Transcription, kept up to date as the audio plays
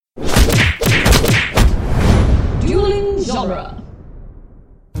genre.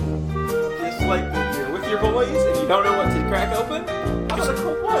 Just like when you're with your boys and you don't know what to crack open, just a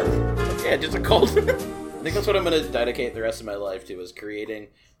cold one. Yeah, just a cold. I think that's what I'm going to dedicate the rest of my life to, is creating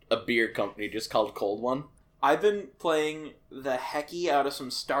a beer company just called Cold One. I've been playing the hecky out of some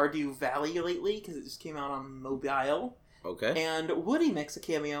Stardew Valley lately because it just came out on mobile. Okay. And Woody makes a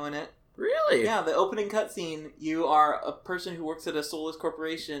cameo in it. Really? Yeah, the opening cutscene, you are a person who works at a soulless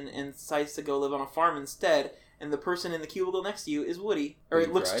corporation and decides to go live on a farm instead, and the person in the cubicle next to you is Woody. Or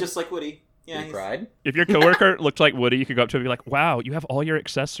Woody it looks Pride? just like Woody. Yeah, Woody Pride? If your coworker looked like Woody, you could go up to him and be like, "Wow, you have all your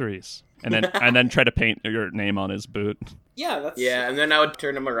accessories," and then try to paint your name on his boot. Yeah, that's... Yeah, and then I would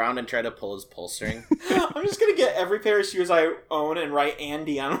turn him around and try to pull his pull string. I'm just gonna get every pair of shoes I own and write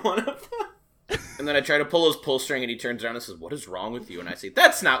Andy on one of them. And then I try to pull his pull string, and he turns around and says, "What is wrong with you?" And I say,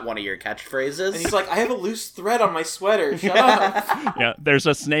 "That's not one of your catchphrases." And he's like, I have a loose thread on my sweater. Shut up. Yeah, there's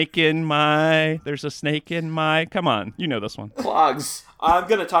a snake in my. Come on, you know this one. "Clogs. I'm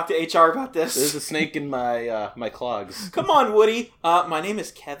gonna talk to HR about There's this. a snake in my my clogs." Come on, Woody. My name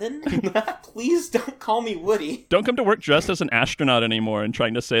is Kevin. Please don't call me Woody. Don't come to work dressed as an astronaut anymore and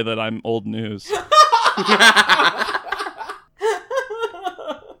trying to say that I'm old news.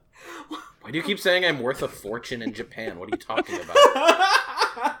 Why do you keep saying I'm worth a fortune in Japan? What are you talking about?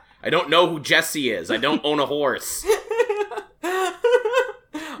 I don't know who Jesse is. I don't own a horse.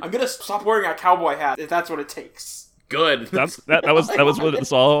 I'm gonna stop wearing a cowboy hat if that's what it takes. Good. That was what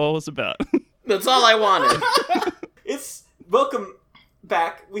it's all was about. That's all I wanted. It's welcome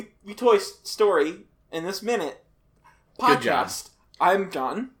back. We Toy Story in this minute podcast. Good job. I'm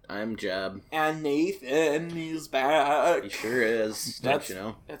John, I'm Jab. and Nathan is back. He sure is. Don't you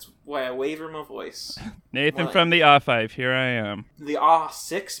know? That's why I waver my voice. Nathan What? from the R5, here I am. The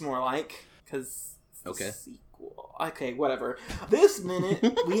 6 more like, because Okay. sequel. Okay, whatever. This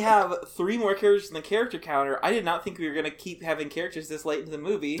minute we have 3 more characters in the character counter. I did not think we were gonna keep having characters this late into the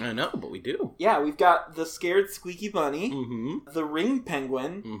movie. I know, but we do. Yeah, we've got the scared squeaky bunny, Mm-hmm. the ring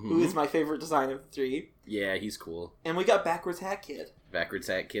penguin, who is my favorite design of the 3, Yeah, he's cool. and we got backwards hat kid. Backwards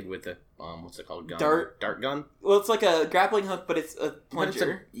hat kid with a what's it called? Gun. Dart. Dart gun. Well, it's like a grappling hook, but it's a But it's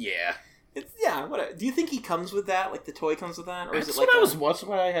plunger. yeah. It's yeah. What do you think he comes with that? Like the toy comes with that, or is That's it like what I was. What's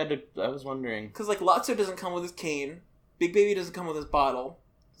what I had to. I was wondering. Because like Lotso doesn't come with his cane, Big Baby doesn't come with his bottle,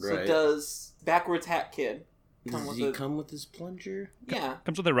 so Right. does backwards hat kid come Does with he a come with his plunger? yeah.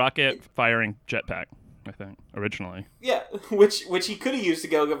 Comes with a rocket firing jetpack, I think, originally. Yeah, which he could have used to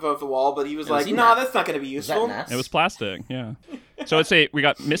go above the wall, but he was And like, is he "No, not- that's not going to be Is that useful." Ness? It was plastic, yeah. So let's say we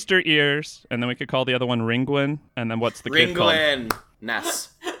got Mr. Ears, and then we could call the other one Ringwin, and then what's the kid called? Ringwin. Ness.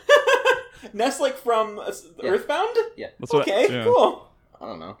 Ness, like from Earthbound. Yeah. That's what- Okay, yeah. cool. I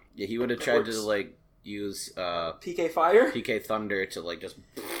don't know. Yeah, he would have That tried to works. like use PK Fire. PK Thunder to like just.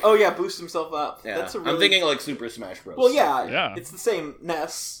 Oh yeah, boost himself up. Yeah. That's a really... I'm thinking like Super Smash Bros. Well, yeah, Yeah. it's the same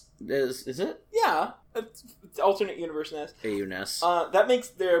Ness. Is it? Yeah, it's alternate universe Ness. AU Ness. That makes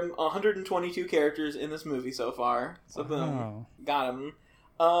there 122 characters in this movie so far. So boom, Wow. got him.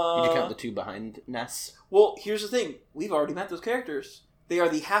 Did you count the 2 behind Ness? Well, here's the thing: we've already met those characters. They are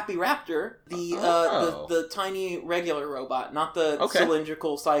the Happy Raptor, Oh. the tiny regular robot, not the Okay.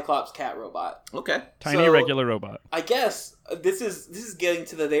 cylindrical Cyclops cat robot. Okay. Tiny So- regular robot. I guess this is getting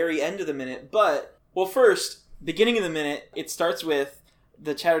to the very end of the minute, but well, first, beginning of the minute, it starts with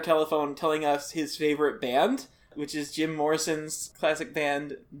the chatter telephone telling us his favorite band, which is Jim Morrison's classic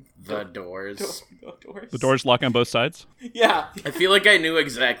band, The Doors. Doors. The doors lock on both sides. Yeah. I feel like I knew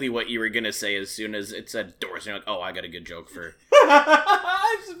exactly what you were gonna say as soon as it said Doors. And you're like, oh, I got a good joke for.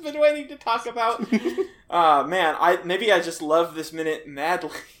 I've just been waiting to talk about. Man, I just love this minute madly.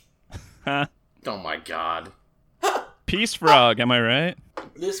 Huh. Oh my god. Peace Frog, am I right?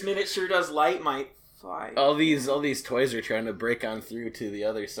 This minute sure does light my fire. All these toys are trying to break on through to the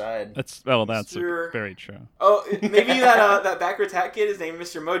other side. That's Sure. very true. Oh, maybe that backwards hat kid is named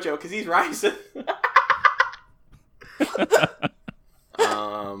Mr. Mojo because he's rising.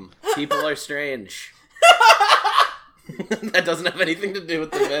 People are strange. That doesn't have anything to do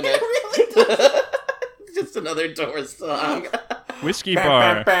with the minute. It really does. Just another Doors song. Whiskey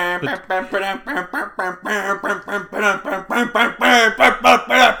Bar.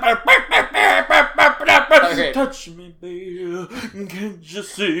 Okay. Touch me, baby. Can't you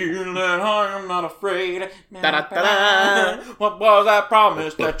see that I am not afraid? Da-da-da-da. What was that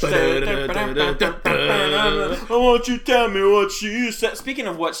promise that you said? I want you to tell me what she said. Speaking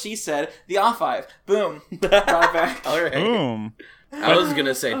of what she said, the R5. Boom. Right back. All right. Boom. I was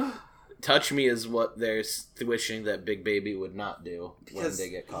gonna say, touch me is what they're wishing that Big Baby would not do when Because they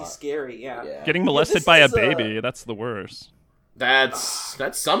get caught. he's scary, yeah. Yeah. Getting molested this by a is, baby, that's the worst. That's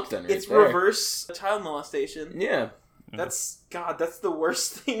something. Right It's there. reverse child molestation. Yeah. That's the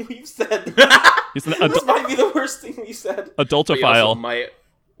worst thing we've said. He's an This might be the worst thing we've said. adultophile.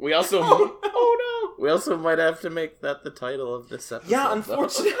 We also oh no. We also might have to make that the title of this episode. Yeah,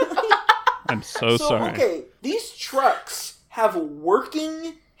 unfortunately. I'm so sorry. Okay, these trucks have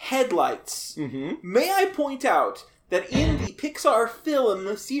working headlights. Mm-hmm. May I point out that in the Pixar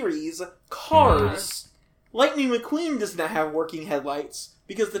film series Cars, Lightning McQueen does not have working headlights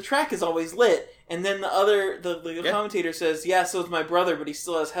because the track is always lit, and then the commentator says, yeah, so is my brother, but he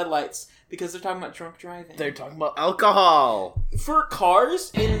still has headlights, because they're talking about drunk driving. They're talking about alcohol. For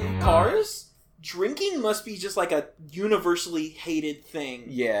in Cars, drinking must be just like a universally hated thing.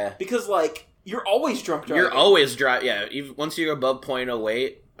 Yeah. Because, like, you're always drunk driving. You're always driving. Yeah, even once you're above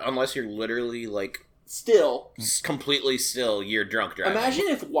 0.08, unless you're literally, like, Still. completely still, you're drunk driving. Imagine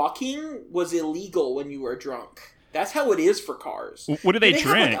if walking was illegal when you were drunk. That's how it is for cars. What do they have,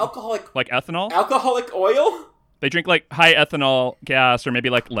 drink? like ethanol? alcoholic oil? They drink like high ethanol gas, or maybe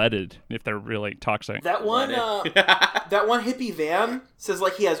like leaded if they're really toxic. That one that one hippie van says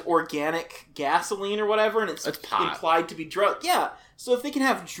like he has organic gasoline or whatever, and it's pot. implied to be drug. Yeah. So if they can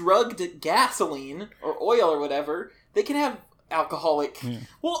have drugged gasoline or oil or whatever, they can have alcoholic. Yeah.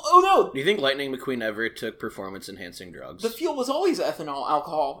 Well, oh no. Do you think Lightning McQueen ever took performance-enhancing drugs? The fuel was always ethanol,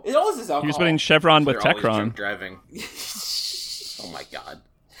 alcohol. It always is alcohol. He was putting Chevron with They're always Techron. drunk driving. Oh my god.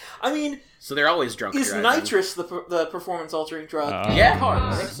 I mean, So they're always drunk is driving. nitrous the performance-altering drug? in Yeah,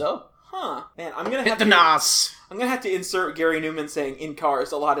 Cars? I think so. Huh. Man, I'm gonna Hit have the to. nos. I'm gonna have to insert Gary Newman saying "in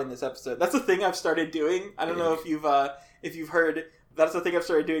Cars" a lot in this episode. That's a thing I've started doing. I don't know if you've heard. That's the thing I've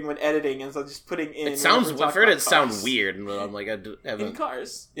started doing when editing, is I'm just putting in. It sounds. whenever we I've talk heard about it sound cars. weird, but I'm like, I haven't. In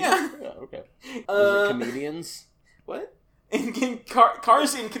Cars. Yeah. Yeah. Okay. Is it Uh, comedians? What?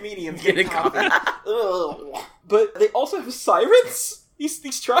 Cars in comedians Getting get coffee. Ugh. But they also have sirens.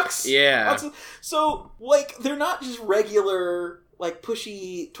 These trucks. Yeah. So like they're not just regular like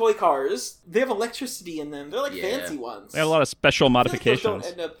pushy toy cars. They have electricity in them. They're like Yeah. fancy ones. They had a lot of special I feel like those don't modifications.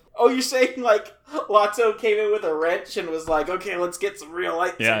 end up. Oh, you're saying like Lotso came in with a wrench and was like, "Okay, let's get some real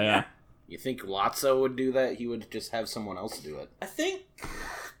lights." Yeah, in yeah. there." You think Lotso would do that? He would just have someone else do it. I think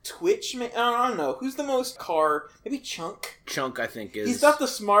Twitch. I don't know who's the most car. Maybe Chunk. Chunk, I think, is He's got the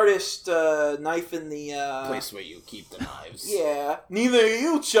smartest knife in the place where you keep the knives. Yeah, neither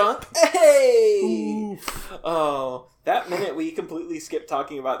you, Chunk. Hey. Oh, that minute we completely skipped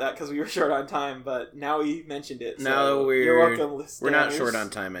talking about that because we were short on time, but now we mentioned it. So Now you're welcome, listeners. We're not short on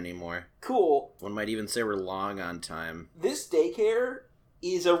time anymore. Cool. One might even say we're long on time. This daycare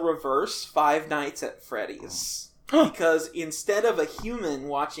is a reverse Five Nights at Freddy's. Because instead of a human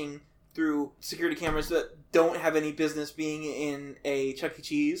watching through security cameras that don't have any business being in a Chuck E.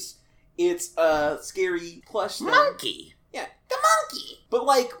 Cheese, it's a scary plush thing. Monkey! Yeah, the monkey! But,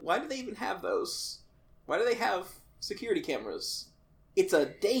 like, why do they even have those? Why do they have security cameras? It's a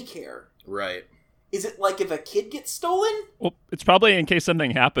daycare. Right. Is it like if a kid gets stolen? Well, it's probably in case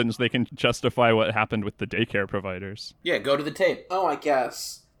something happens, they can justify what happened with the daycare providers. Yeah, go to the tape. Oh, I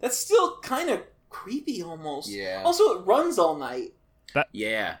guess. That's still kind of creepy almost. Yeah. Also, it runs all night.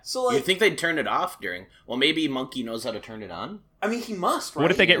 Yeah. So, like, You'd think they'd turn it off during... Well, maybe Monkey knows how to turn it on? I mean, he must, right?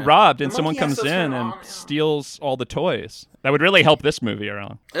 What if they get Yeah. robbed and The someone monkey has comes to turn in it and on, yeah. steals all the toys? That would really help this movie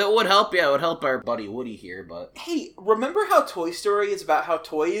around. It would help, yeah. It would help our buddy Woody here, but... Hey, remember how Toy Story is about how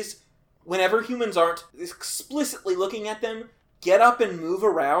toys, whenever humans aren't explicitly looking at them, get up and move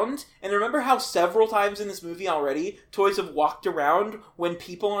around? And remember how several times in this movie already, toys have walked around when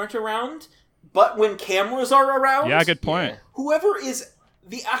people aren't around? But when cameras are around? Yeah, good point. Yeah. Whoever is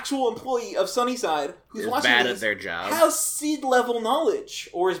the actual employee of Sunnyside who's Is watching bad these at their job. has SID level knowledge,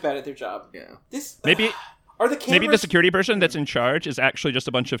 or is bad at their job. Yeah. This Maybe are the cameras? maybe the security person that's in charge is actually just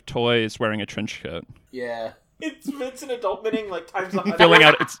a bunch of toys wearing a trench coat. Yeah. It's an adult minning like times 100. Filling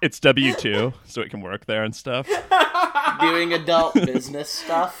out its W-2 so it can work there and stuff. Doing adult business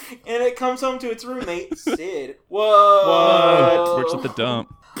stuff. And it comes home to its roommate, Sid. Whoa! Works at the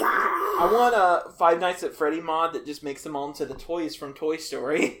dump. I want a Five Nights at Freddy mod that just makes them all into the toys from Toy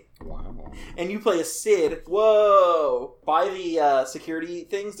Story. Wow. And you play a Sid. Whoa! By the security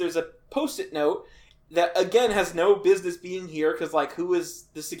things, there's a post-it note that, again, has no business being here, because, like, who is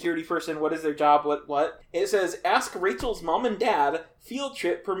the security person? What is their job? What? It says, ask Rachel's mom and dad, field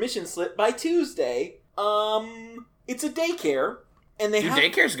trip permission slip by Tuesday. It's a daycare, and they Do have...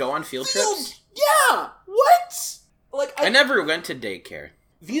 daycares go on field trips? Yeah! What? Like, I never went to daycare.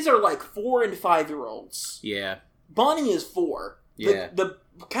 These are, like, 4 and 5-year-olds. Yeah. Bonnie is 4. Yeah. The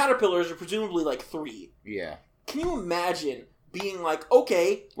caterpillars are presumably, like, 3. Yeah. Can you imagine being like,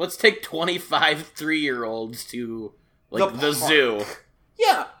 okay... Let's take 25 3-year-olds to, like, the park. zoo.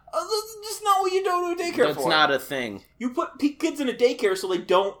 Yeah, that's just not what you go to a daycare That's for? not a thing. You put kids in a daycare so they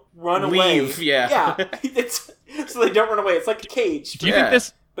don't run away. Leave, yeah. Yeah, it's, so they don't run away. It's like a cage. Do you think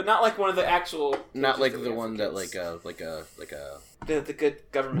this? But not like one of the actual... Not like cages the we have one for that kids. The good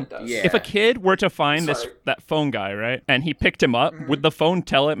government does. Yeah. If a kid were to find Sorry. that phone guy, right, and he picked him up, would the phone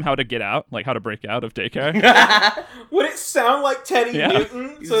tell him how to get out, like how to break out of daycare? Would it sound like Teddy Yeah.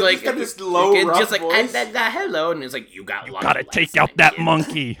 Newton? He's So it's like, just got this low, kid rough just like, voice. hello, and he's like, you got lucky. Gotta last take out night, that kid.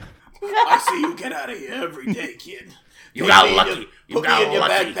 monkey. I see you get out of here every day, kid. You Take got me in lucky. your- You Put got me in your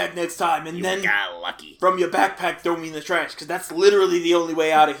lucky. backpack next time, and You then got lucky. from your backpack throw me in the trash, because that's literally the only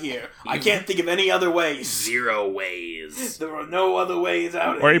way out of here. I can't think of any other ways. 0 ways. There are no other ways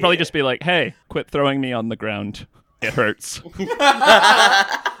out of Or here. he'd probably just be like, "Hey, quit throwing me on the ground. It hurts."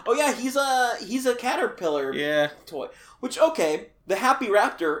 Oh yeah, he's a caterpillar Yeah. toy. Which, okay, the Happy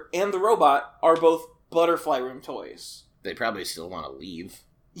Raptor and the robot are both butterfly room toys. They probably still want to leave.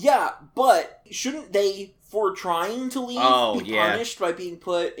 Yeah, but shouldn't they, for trying to leave, be yeah. punished by being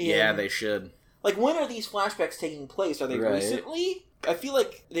put in... Yeah, they should. Like, when are these flashbacks taking place? Are they Right. recently? I feel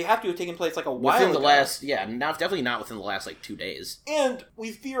like they have to have taken place like a while Within the ago. last, definitely not within the last, 2 days. And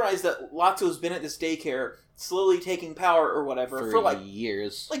we've theorized that Lotso's been at this daycare, slowly taking power or whatever, for like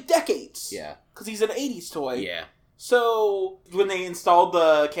years. decades. Yeah. Because he's an 80s toy. Yeah. So, when they installed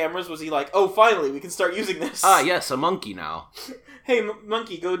the cameras, was he like, oh, finally, we can start using this? Ah, yes, a monkey now. Hey,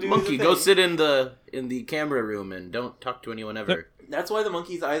 Monkey, go do Monkey, the go thing. sit in the camera room and don't talk to anyone ever. That's why the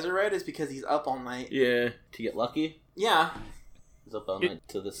monkey's eyes are red, is because he's up all night. Yeah. To get lucky? Yeah. He's up all night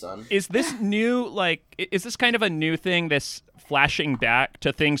to the sun. Is this new, is this kind of a new thing, this flashing back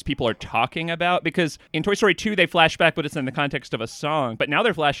to things people are talking about? Because in Toy Story 2, they flash back, but it's in the context of a song. But now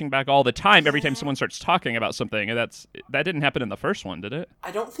they're flashing back all the time, every time someone starts talking about something. And that didn't happen in the first one, did it?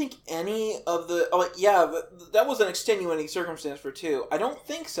 I don't think any of the... Oh, yeah, that was an extenuating circumstance for 2. I don't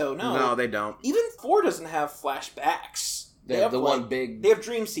think so, no. No, they don't. Even 4 doesn't have flashbacks. They have the like, one big... They have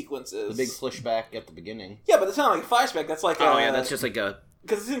dream sequences. The big flashback at the beginning. Yeah, but it's not like a flashback. That's like Oh, yeah, that's just like a...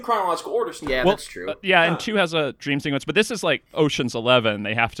 Because it's in chronological order still. Yeah, Well, that's true. Yeah, and Huh. 2 has a dream sequence, but this is like Ocean's 11.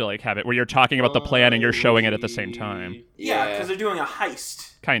 They have to have it where you're talking about the plan and you're showing it at the same time. Yeah, because they're doing a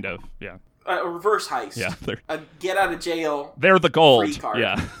heist. Kind of, yeah. A reverse heist. Yeah, A get out of jail. they're the gold. Free card.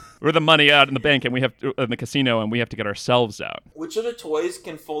 Yeah. We're the money out in the bank and we have in the casino and we have to get ourselves out. Which of the toys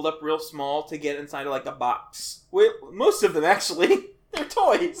can fold up real small to get inside of like a box? Well, most of them actually. They're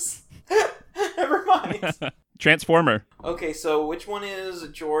toys. Never mind. Transformer. Okay, so which one is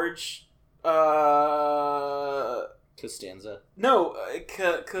George? Costanza. No.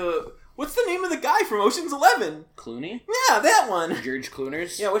 What's the name of the guy from Ocean's 11? Clooney? Yeah, that one. George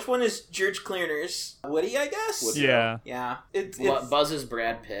Clooners? Yeah, which one is George Clooners? Woody, I guess? Woody. Yeah. Yeah. It's Buzz is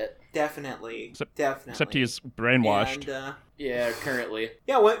Brad Pitt. definitely. Except- Definitely. Except he's brainwashed. And, Yeah, currently.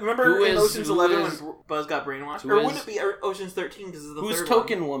 yeah, remember Who in is- Ocean's who 11 is- when Buzz got brainwashed? who Or would is- it be Ocean's 13 because of the Who's third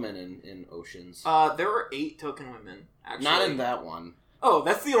Token Woman in Oceans? one? There were 8 token women, actually. Not in that one. Oh,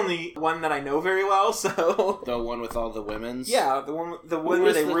 that's the only one that I know very well, so... The one with all the women's? Yeah, the one Who where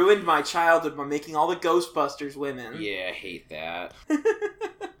is they the- ruined my childhood by making all the Ghostbusters women. Yeah, I hate that.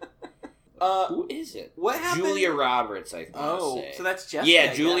 Who is it? What happened? Julia Roberts, I Oh, say. so that's Jessie, Yeah,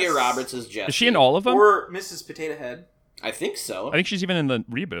 I Julia guess. Roberts is Jessie. Is she in all of them? Or Mrs. Potato Head. I think so. I think she's even in the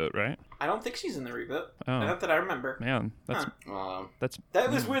reboot, right? I don't think she's in the reboot. Oh. Not that I remember. Man, that's Huh. that's That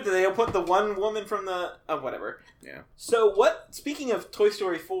was weird that they put the one woman from the... Oh, whatever. Yeah. So Speaking of Toy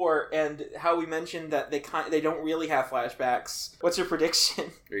Story 4 and how we mentioned that they don't really have flashbacks, what's your prediction?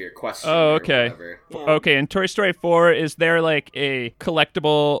 Or your question. Oh, or okay. whatever. Yeah. Okay, in Toy Story 4, is there a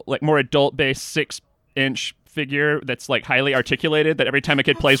collectible, more adult-based 6-inch figure that's highly articulated that every time a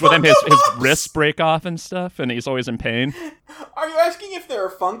kid plays with him, his wrists break off and stuff, and he's always in pain? Are you asking if there are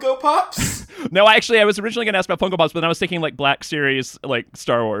Funko Pops? No, actually, I was originally going to ask about Funko Pops, but then I was thinking Black Series,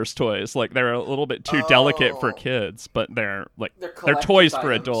 Star Wars toys. They're a little bit too delicate for kids, but they're they're toys collector's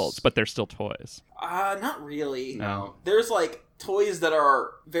for items. adults, but they're still toys. Not really. No. There's toys that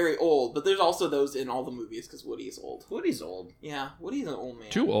are very old, but there's also those in all the movies because Woody's old. Woody's old. Yeah, Woody's an old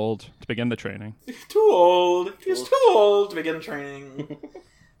man. Too old to begin the training. Too old. He's too old to begin training.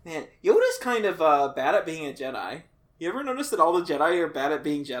 Man, Yoda's kind of bad at being a Jedi. You ever notice that all the Jedi are bad at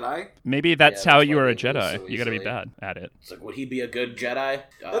being Jedi? Maybe that's Yeah, how that's you why are a they lose Jedi. so You got to be easily. bad at it. It's would he be a good Jedi?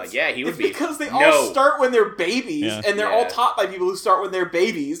 That's- Yeah, he would it's be. because they No. all start when they're babies, Yeah. and they're all Yeah. taught by people who start when they're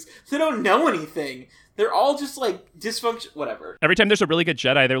babies. So they don't know anything. They're all just dysfunction. Whatever. Every time there's a really good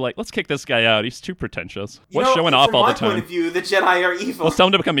Jedi, they're like, let's kick this guy out. He's too pretentious. You What's know, showing off from all my the point time? of view, the Jedi are evil. Let's tell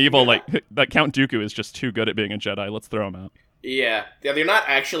him to become evil. Yeah. That Count Dooku is just too good at being a Jedi. Let's throw him out. Yeah, they're not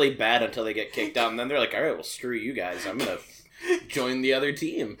actually bad until they get kicked out, and then they're like, all right, well, screw you guys. I'm gonna Join the other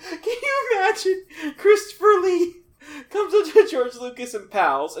team. Can you imagine Christopher Lee comes up to George Lucas and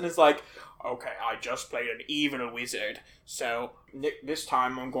pals and is like, okay, I just played an evil wizard, so this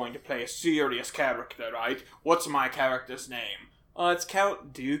time I'm going to play a serious character, right? What's my character's name? It's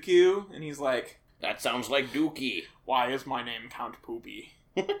Count Dooku. And he's like, That sounds like Dookie. why is my name Count Poopy?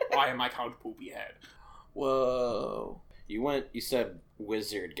 Why am I Count Poopy Head? Whoa. You said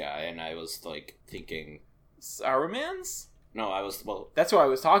wizard guy, and I was, like, thinking... Saruman's? No, I was, well... That's what I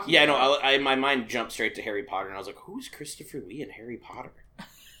was talking Yeah, about. no, my mind jumped straight to Harry Potter, and I was like, who's Christopher Lee in Harry Potter?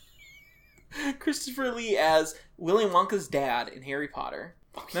 Christopher Lee as Willy Wonka's dad in Harry Potter.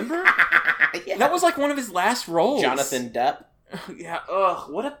 Remember? Yeah. That was like one of his last roles. Jonathan Depp. Yeah, ugh,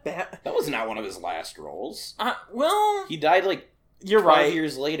 what a bad... That was not one of his last roles. Well... He died, like, You're 12 right.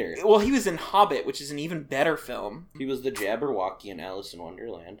 years later. Well, he was in Hobbit, which is an even better film. He was the Jabberwocky in Alice in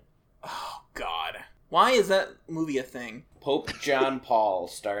Wonderland. Oh, God. Why is that movie a thing? Pope John Paul,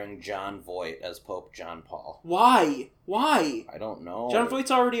 starring John Voight as Pope John Paul. Why? Why? I don't know. John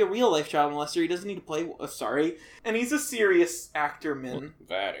Voight's already a real-life child molester. He doesn't need to play... sorry. And he's a serious actor, man.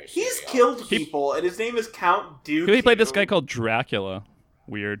 That is He's serious. killed people, and his name is Count Dooku. He played this guy called Dracula.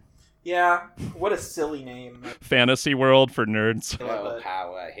 Weird. Yeah, what a silly name. Fantasy world for nerds. No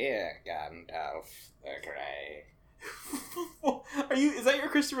power here, Gandalf the Grey. Is that your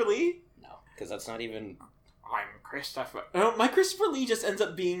Christopher Lee? No, because that's not even... I'm Christopher. Oh, my Christopher Lee just ends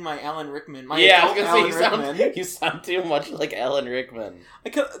up being my Alan Rickman. My yeah, I adult was Alan gonna say, Rickman. you sound too much like Alan Rickman.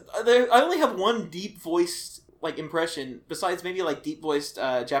 I only have one deep voiced like impression, besides maybe like deep voiced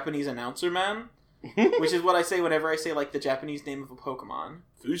Japanese announcer man, which is what I say whenever I say like the Japanese name of a Pokemon.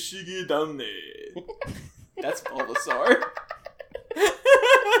 Fushigi Dane. That's Bulbasaur.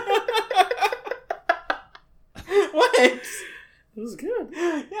 What? It was good.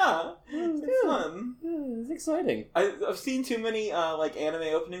 Yeah, It it's fun. It's exciting. I've seen too many like anime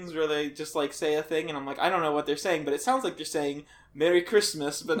openings where they just like say a thing and I'm like, I don't know what they're saying, but it sounds like they're saying Merry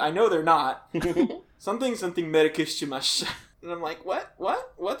Christmas, but I know they're not. something Merry Christmas. And I'm like, what?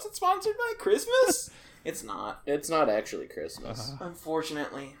 What's it sponsored by? Christmas? It's not. It's not actually Christmas.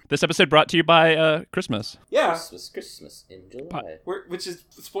 Unfortunately. This episode brought to you by Christmas. Yeah. Christmas in July. Which is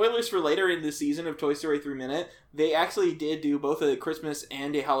spoilers for later in the season of Toy Story 3 Minute. They actually did do both a Christmas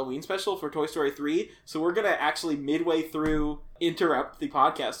and a Halloween special for Toy Story 3. So we're going to actually midway through interrupt the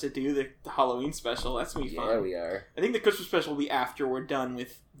podcast to do the Halloween special. That's going to be fun. Yeah, we are. I think the Christmas special will be after we're done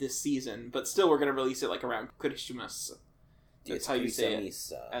with this season. But still, we're going to release it like around Christmas. That's how you say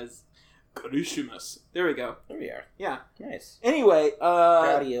it. As Christmas. There we go. There we are. Yeah. Nice. Anyway,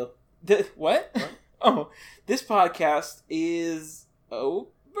 Proud of you. What? Oh, this podcast is over?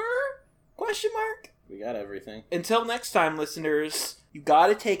 Question mark? We got everything. Until next time, listeners, you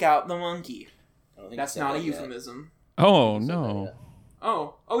gotta take out the monkey. I don't think That's he said not a that yet. euphemism. Oh, He said that no. yet.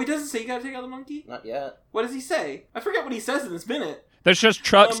 Oh, he doesn't say you gotta take out the monkey? Not yet. What does he say? I forget what he says in this minute. There's just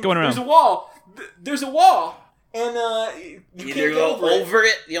trucks going There's a around. wall. There's a wall. And, you Either can't go go over it.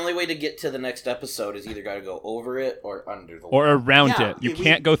 it. The only way to get to the next episode is either got to go over it or under the wall. Or around Yeah, it. You we-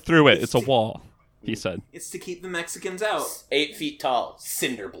 can't go through it. It's a wall, he said. It's to keep the Mexicans out. 8 feet tall.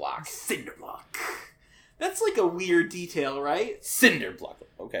 Cinder block. Cinder block. That's like a weird detail, right? Cinder block.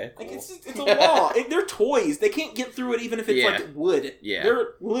 Okay, cool. Like it's a wall. They're toys. They can't get through it even if it's Yeah. like wood. Yeah. They're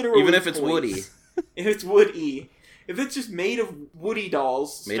literally Even if it's toys. woody. If it's woody. If it's just made of woody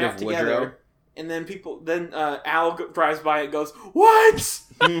dolls Made strapped of together, Woodrow. and then Al drives by and goes, "What?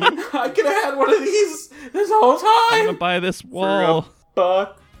 I could have had one of these this whole I'm time." gonna buy this wall.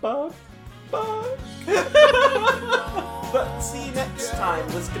 Buck. But see you next time,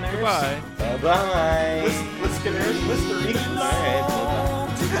 listeners. Bye. Bye-bye. Listeners, listeners. Alright,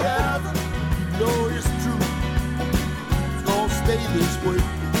 bye-bye. Together, know it's true. It's gonna stay this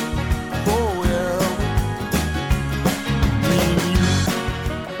way.